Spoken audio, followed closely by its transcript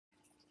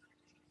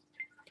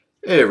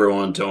Hey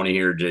everyone, Tony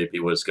here, JP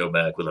Wisco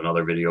back with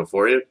another video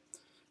for you.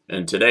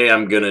 And today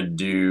I'm going to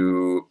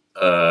do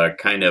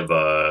kind of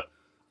a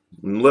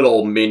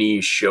little mini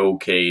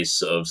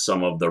showcase of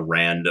some of the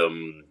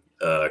random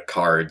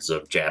cards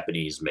of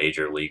Japanese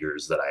major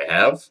leaguers that I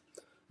have.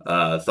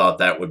 Thought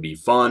that would be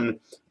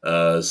fun.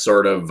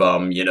 Basically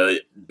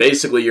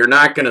you're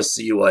not going to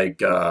see like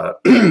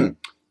Ichiro,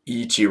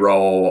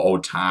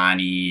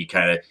 Otani,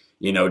 kind of,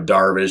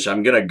 Darvish.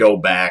 I'm going to go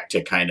back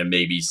to kind of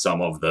maybe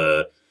some of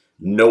the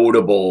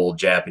notable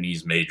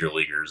Japanese major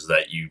leaguers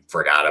that you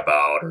forgot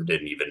about or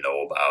didn't even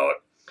know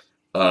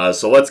about.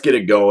 So let's get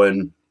it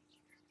going.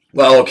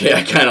 Well, okay,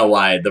 I kind of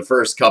lied. The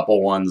first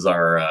couple ones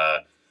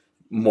are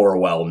more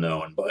well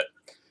known, but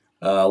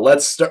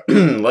let's start.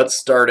 Let's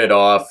start it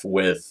off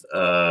with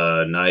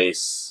a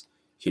nice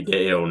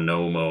Hideo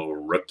Nomo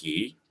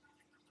rookie.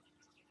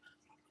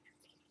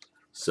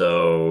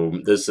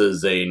 So this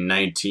is a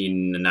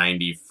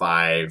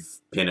 1995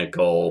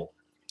 Pinnacle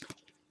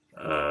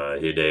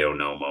Hideo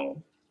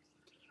Nomo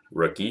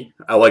rookie.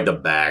 I like the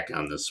back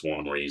on this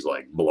one where he's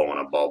like blowing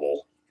a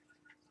bubble.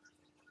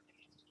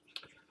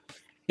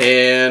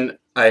 And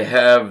I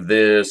have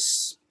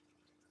this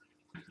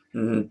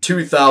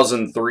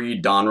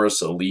 2003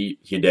 Donruss Elite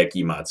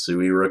Hideki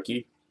Matsui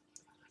rookie.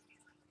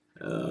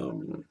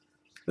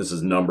 This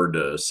is numbered to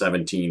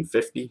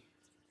 1750.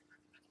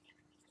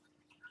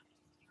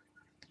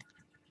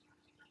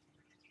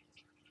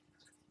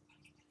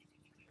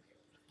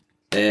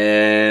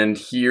 And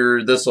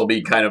here, this will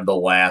be kind of the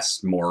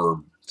last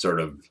more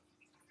sort of,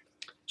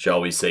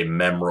 shall we say,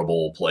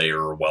 memorable player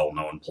or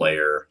well-known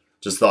player.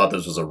 Just thought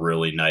this was a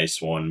really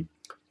nice one.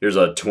 Here's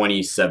a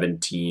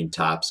 2017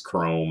 Topps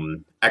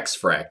Chrome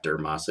X-Fractor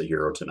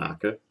Masahiro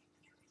Tanaka.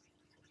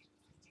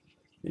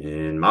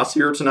 And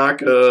Masahiro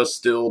Tanaka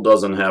still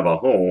doesn't have a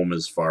home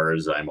as far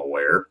as I'm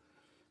aware.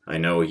 I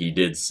know he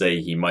did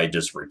say he might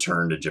just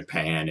return to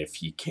Japan if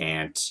he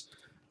can't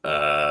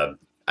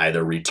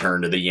either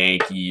return to the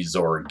Yankees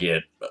or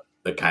get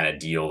the kind of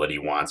deal that he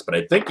wants. But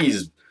I think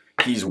he's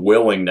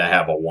willing to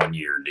have a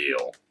one-year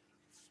deal.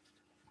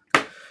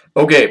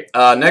 Okay,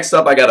 next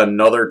up I got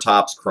another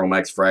Topps Chrome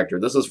X-Fractor.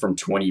 This is from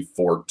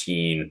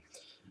 2014.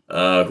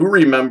 Who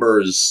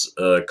remembers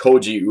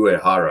Koji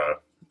Uehara?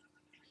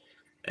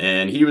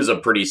 And he was a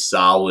pretty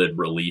solid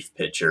relief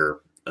pitcher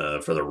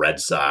for the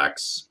Red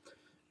Sox.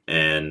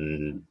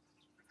 And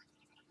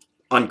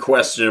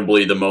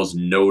unquestionably the most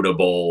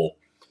notable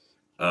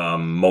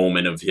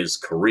moment of his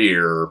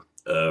career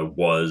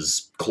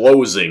was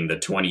closing the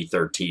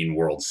 2013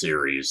 World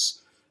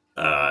Series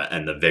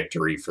and the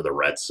victory for the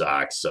Red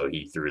Sox. So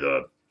he threw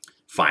the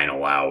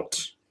final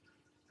out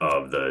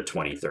of the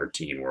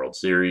 2013 World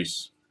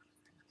Series.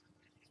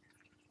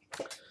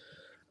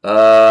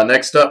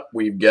 Next up,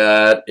 we've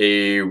got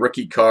a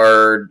rookie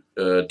card,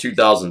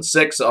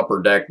 2006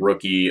 Upper Deck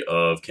rookie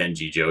of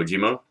Kenji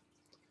Jojima.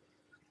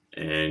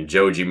 And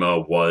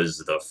Jojima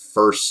was the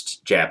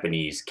first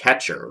Japanese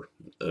catcher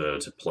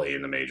to play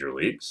in the major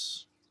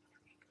leagues.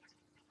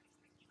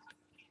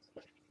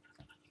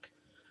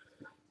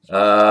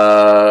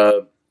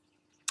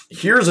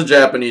 Here's a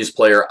Japanese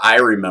player I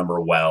remember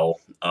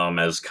well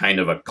as kind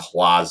of a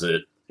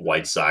closet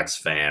White Sox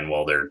fan.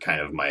 Well, they're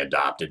kind of my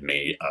adopted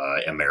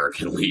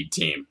American League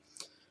team.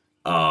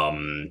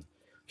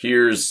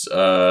 Here's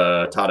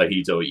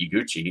Tadahito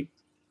Iguchi.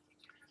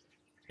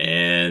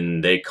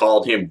 And they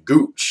called him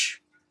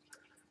Gooch.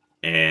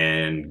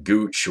 And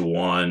Gooch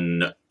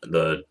won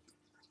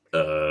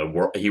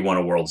he won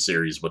a World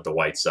Series with the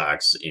White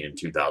Sox in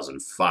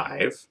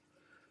 2005.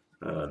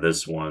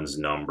 This one's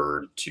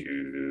numbered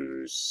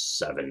to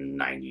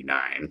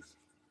 799.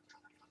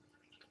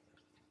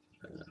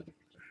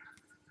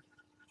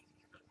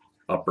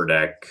 Upper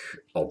Deck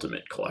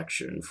Ultimate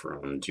Collection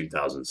from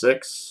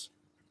 2006.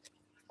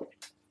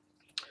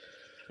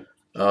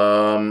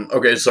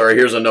 Okay, sorry,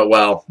 here's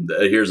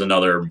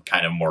another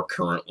kind of more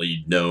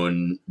currently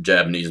known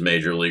Japanese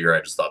major leaguer.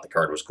 I just thought the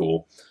card was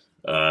cool.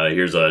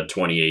 Here's a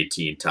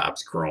 2018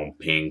 Topps Chrome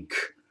Pink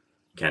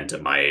Kenta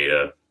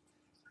Maeda.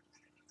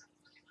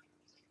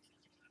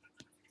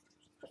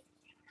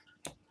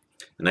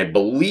 And I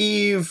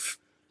believe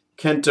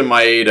Kenta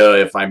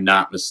Maeda, if I'm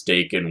not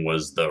mistaken,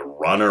 was the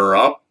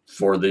runner-up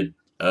for the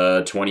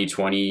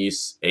 2020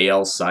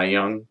 AL Cy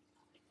Young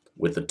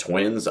with the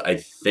Twins, I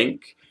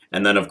think.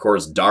 And then, of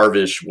course,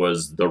 Darvish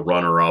was the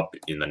runner-up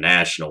in the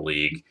National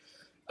League,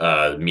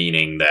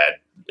 meaning that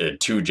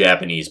two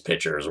Japanese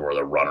pitchers were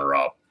the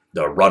runners-up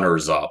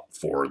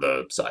for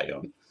the Cy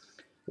Young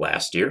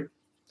last year.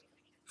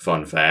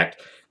 Fun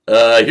fact.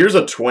 Here's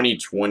a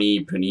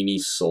 2020 Panini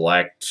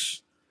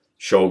Select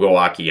Shogo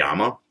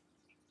Akiyama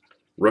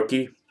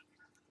rookie.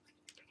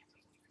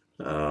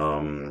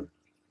 Shogo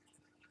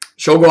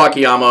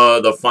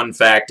Akiyama, the fun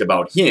fact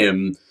about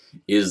him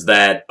is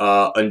that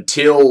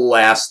until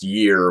last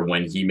year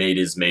when he made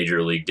his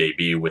major league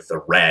debut with the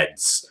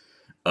Reds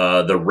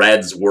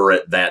were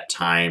at that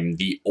time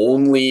the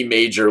only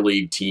major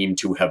league team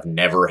to have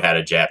never had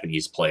a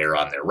Japanese player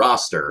on their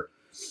roster.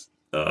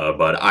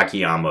 But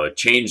Akiyama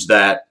changed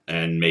that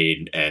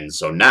and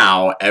so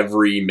now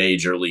every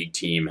major league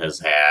team has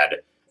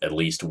had at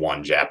least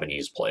one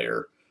Japanese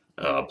player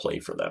play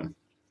for them.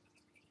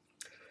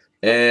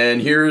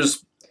 And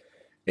here's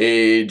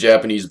a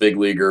Japanese big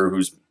leaguer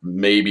who's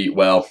maybe,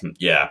 well,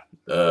 yeah,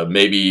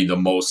 maybe the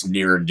most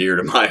near and dear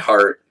to my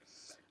heart.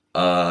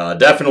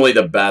 Definitely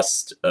the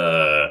best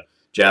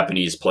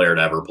Japanese player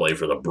to ever play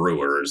for the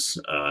Brewers,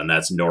 and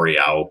that's Nori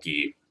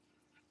Aoki.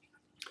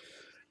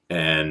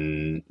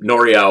 And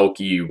Nori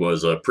Aoki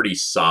was a pretty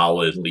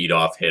solid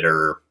leadoff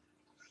hitter.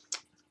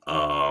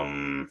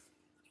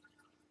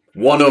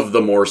 One of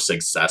the more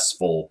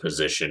successful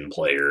position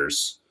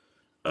players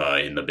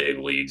in the big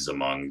leagues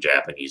among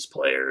Japanese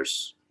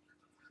players.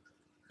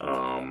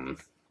 And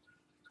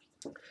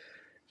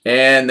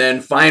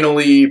then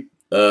finally,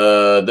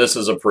 this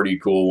is a pretty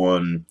cool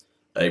one.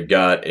 I've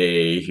got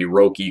a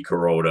Hiroki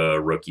Kuroda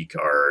rookie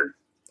card.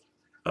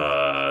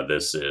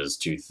 This is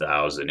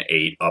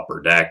 2008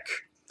 Upper Deck.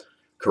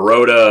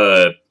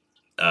 Kuroda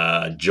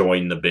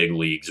joined the big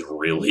leagues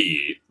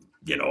really,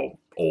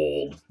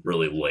 old,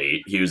 really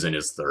late. He was in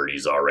his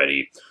 30s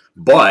already.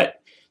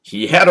 But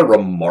he had a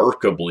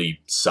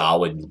remarkably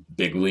solid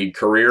big league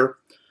career.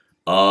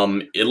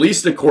 At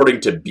least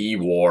according to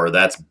B-War,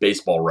 that's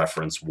Baseball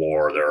Reference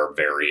WAR. There are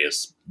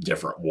various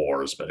different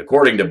wars. But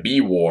according to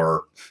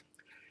B-War,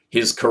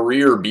 his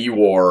career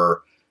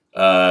B-War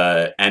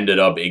ended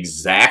up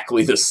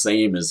exactly the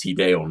same as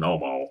Hideo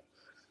Nomo,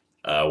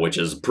 which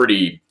is a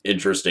pretty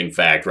interesting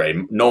fact, right?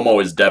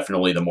 Nomo is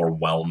definitely the more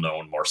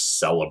well-known, more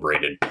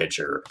celebrated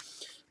pitcher.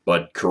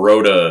 But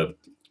Kuroda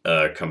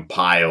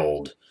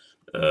compiled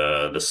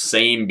the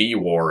same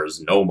B-War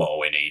as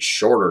Nomo in a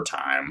shorter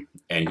time,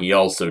 and he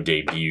also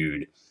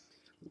debuted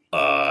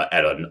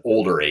at an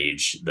older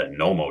age than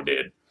Nomo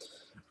did.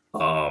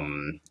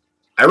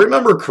 I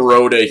remember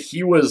Kuroda,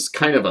 he was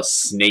kind of a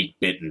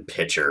snake-bitten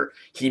pitcher.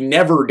 He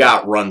never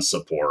got run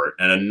support,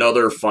 and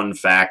another fun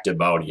fact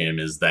about him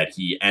is that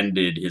he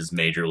ended his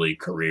major league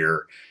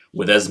career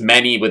with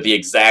the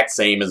exact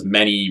same as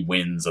many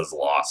wins as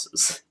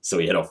losses. So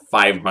he had a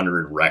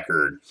 500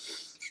 record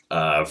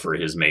for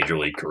his major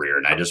league career,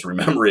 and I just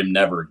remember him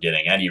never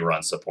getting any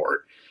run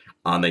support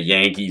on the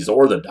Yankees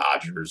or the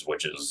Dodgers,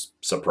 which is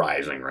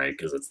surprising, right?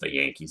 Because it's the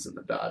Yankees and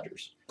the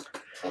Dodgers.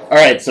 All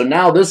right, so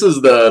now this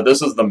is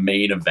the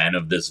main event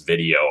of this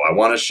video. I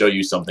want to show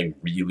you something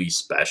really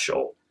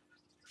special,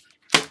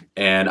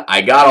 and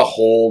I got a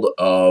hold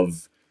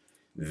of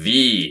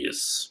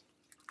these.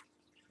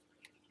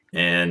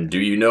 And do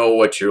you know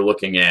what you're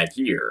looking at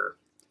here?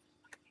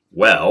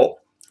 Well,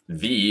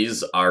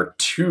 these are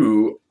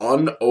two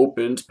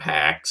unopened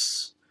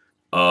packs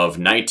of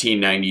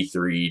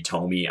 1993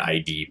 Tomy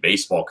ID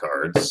baseball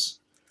cards.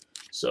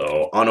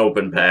 So,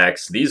 unopened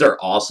packs. These are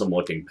awesome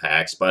looking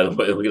packs. By the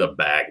way, look at the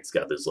back. It's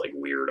got this like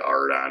weird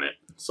art on it.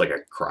 It's like a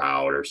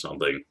crowd or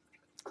something.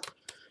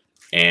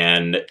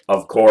 And,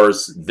 of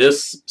course,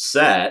 this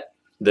set,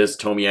 this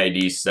Tomy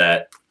ID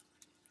set,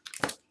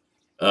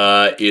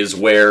 is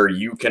where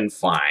you can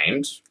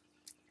find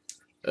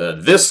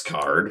this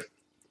card.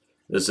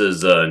 This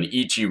is an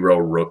Ichiro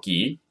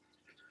rookie.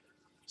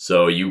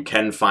 So you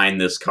can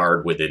find this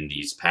card within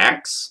these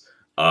packs.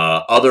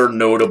 Other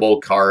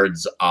notable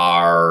cards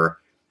are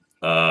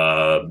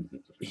Hideo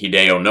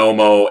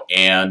Nomo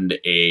and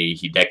a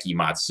Hideki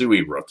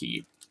Matsui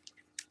rookie.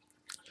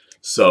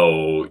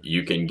 So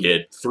you can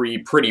get three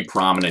pretty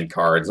prominent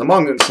cards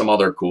among some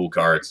other cool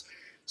cards.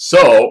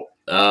 So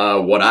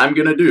what I'm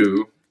going to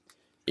do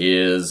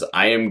is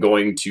I am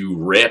going to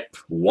rip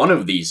one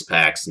of these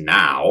packs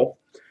now,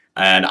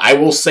 and I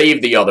will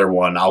save the other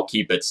one. I'll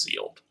keep it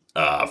sealed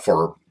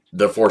for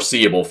the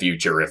foreseeable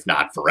future, if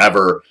not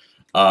forever.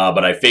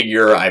 But I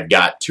figure I've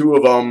got two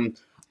of them.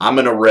 I'm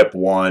going to rip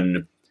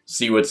one,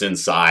 see what's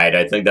inside.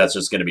 I think that's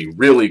just going to be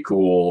really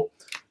cool.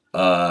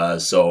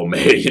 So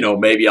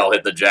maybe I'll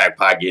hit the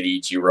jackpot, get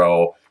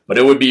Ichiro. But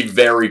it would be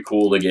very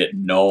cool to get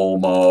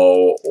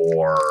Nomo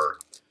or,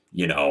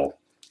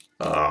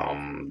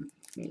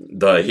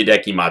 the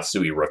Hideki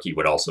Matsui rookie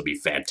would also be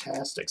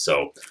fantastic.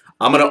 So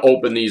I'm going to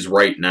open these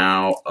right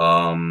now.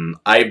 I'm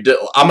going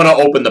to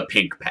open the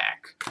pink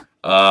pack.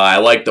 I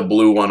like the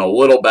blue one a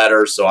little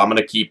better, so I'm going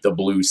to keep the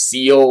blue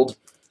sealed.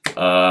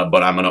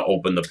 But I'm going to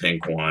open the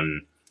pink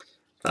one.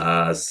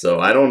 So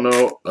I don't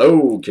know.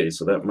 Oh, okay,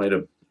 so that might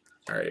have...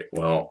 All right,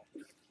 well...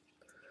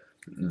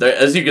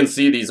 as you can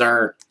see, these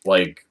aren't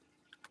like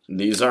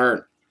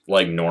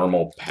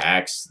normal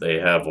packs. They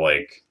have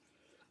like...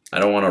 I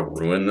don't want to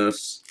ruin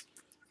this.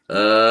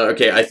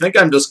 Okay, I think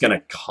I'm just going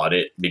to cut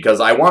it because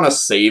I want to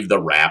save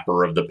the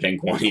wrapper of the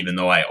pink one even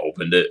though I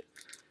opened it.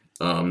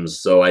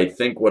 So I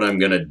think what I'm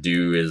going to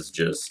do is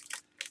just...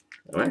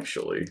 Oh,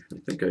 actually, I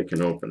think I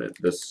can open it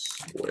this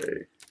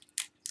way.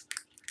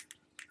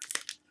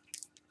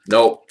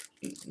 Nope,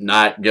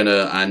 not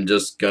gonna... I'm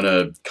just going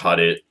to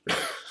cut it.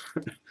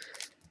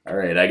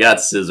 Alright, I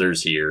got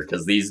scissors here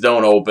because these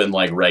don't open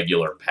like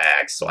regular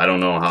packs, so I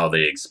don't know how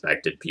they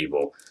expected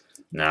people...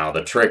 Now,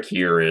 the trick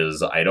here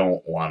is I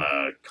don't want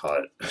to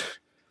cut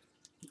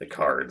the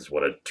cards.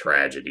 What a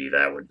tragedy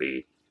that would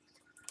be.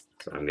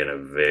 So I'm going to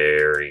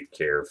very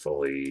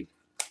carefully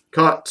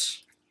cut.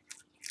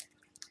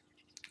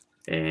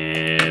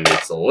 And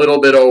it's a little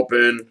bit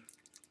open.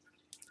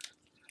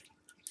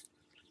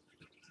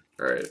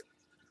 Alright.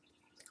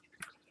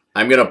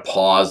 I'm going to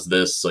pause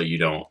this so you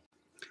don't.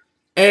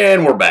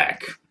 And we're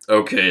back.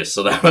 Okay,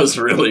 so that was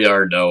really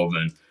our dome,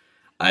 and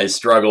I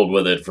struggled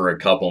with it for a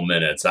couple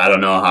minutes. I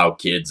don't know how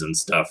kids and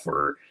stuff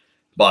were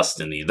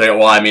busting these.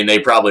 Well, I mean, they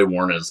probably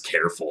weren't as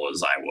careful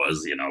as I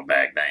was, you know,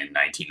 back then in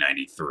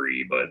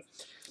 1993, but...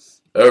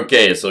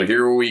 Okay, so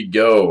here we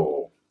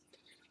go.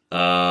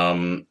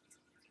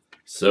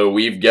 So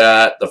we've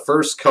got the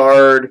first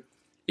card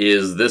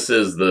this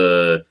is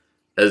the,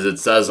 as it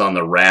says on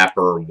the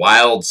wrapper,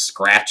 Wild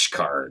Scratch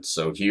card.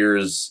 So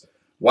here's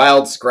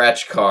Wild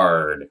Scratch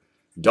card,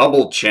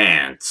 Double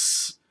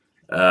Chance.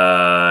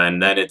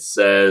 And then it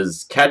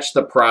says, Catch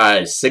the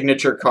Prize,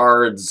 Signature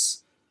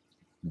Cards,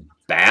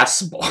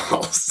 Bass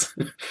Balls.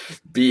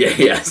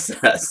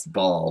 B-A-S-S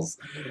balls.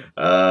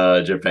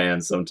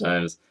 Japan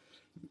sometimes.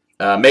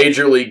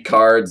 Major League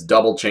cards,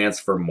 Double Chance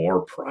for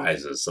more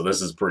prizes. So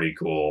this is pretty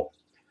cool.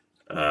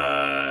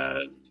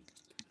 And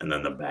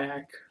then the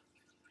back.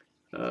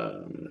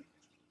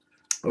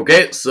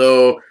 Okay,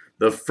 so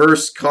the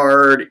first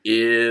card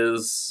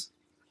is...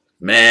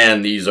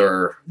 Man, these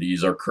are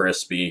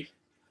crispy.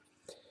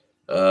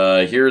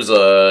 Here's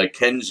a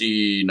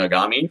Kenji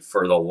Nagami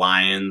for the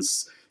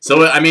Lions.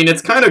 So, I mean,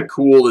 it's kind of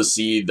cool to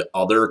see the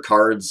other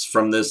cards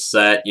from this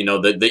set. You know,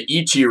 the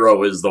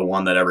Ichiro is the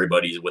one that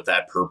everybody with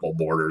that purple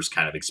border is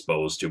kind of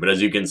exposed to. But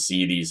as you can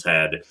see, these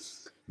had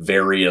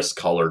various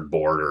colored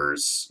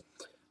borders.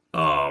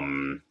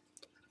 And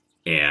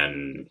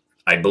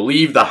I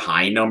believe the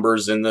high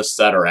numbers in this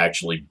set are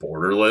actually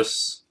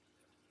borderless.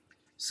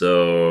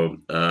 So,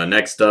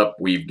 next up,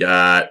 we've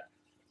got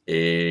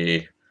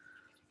a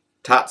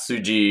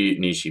Tatsuji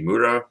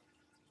Nishimura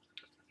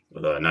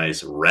with a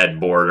nice red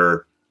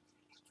border.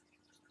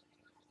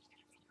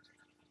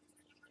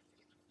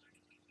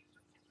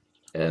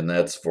 And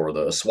that's for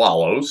the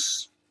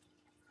Swallows.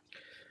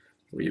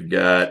 We've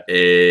got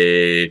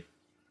a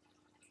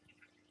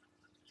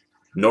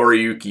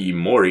Noriyuki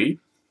Mori.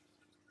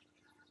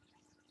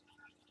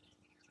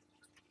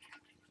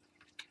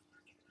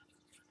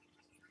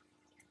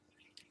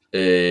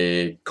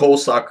 A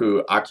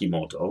Kosaku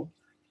Akimoto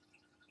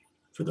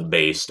for the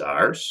Bay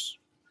Stars.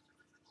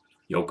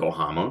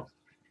 Yokohama.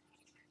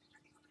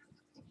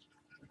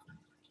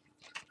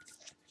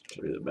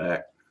 Show you the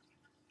back.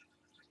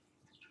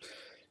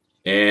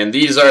 And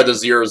these are the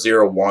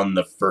 001,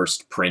 the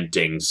first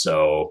printing.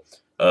 So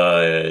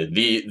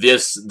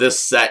this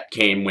set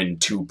came in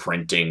 2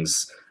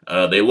 printings.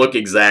 They look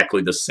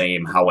exactly the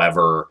same.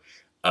 However,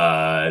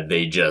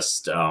 they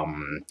just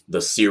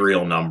the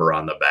serial number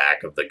on the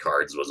back of the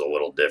cards was a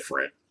little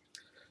different.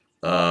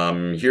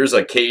 Here's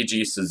a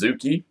Keiji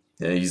Suzuki.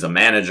 He's a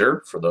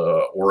manager for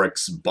the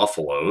Oryx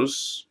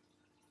Buffaloes.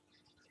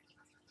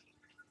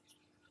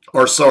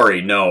 Or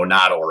sorry, no,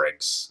 not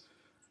Oryx.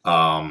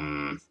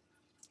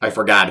 I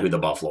forgot who the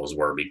Buffaloes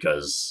were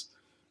because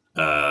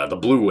the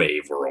Blue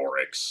Wave were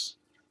Oryx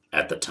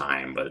at the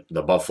time, but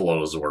the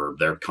Buffaloes were,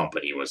 their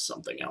company was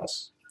something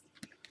else.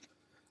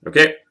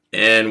 Okay,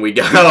 and we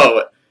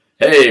got,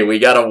 hey, we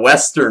got a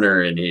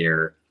Westerner in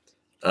here.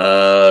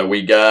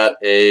 We got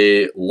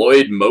a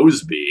Lloyd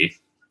Mosby.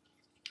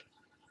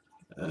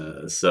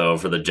 So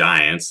for the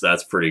Giants,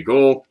 that's pretty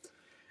cool.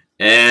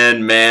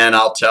 And man,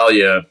 I'll tell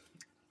you,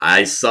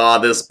 I saw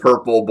this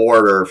purple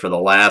border for the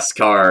last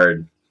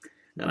card,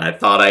 and I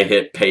thought I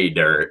hit pay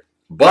dirt.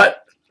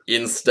 But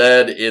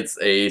instead, it's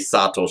a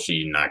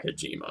Satoshi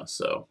Nakajima,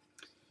 so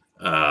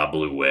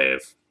Blue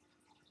Wave.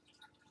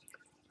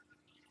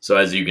 So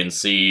as you can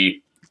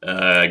see,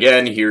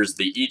 again, here's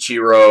the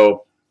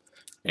Ichiro,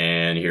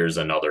 and here's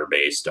another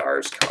Bay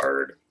Stars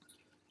card.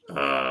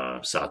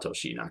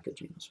 Satoshi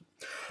Nakajima.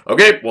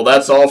 Okay, well,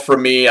 that's all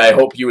from me. I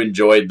hope you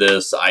enjoyed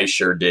this. I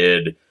sure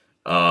did.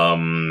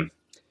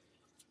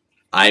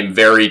 I'm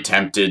very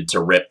tempted to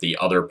rip the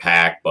other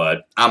pack,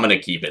 but I'm going to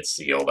keep it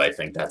sealed. I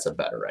think that's a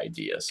better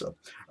idea. So,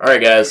 all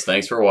right, guys,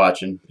 thanks for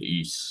watching.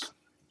 Peace.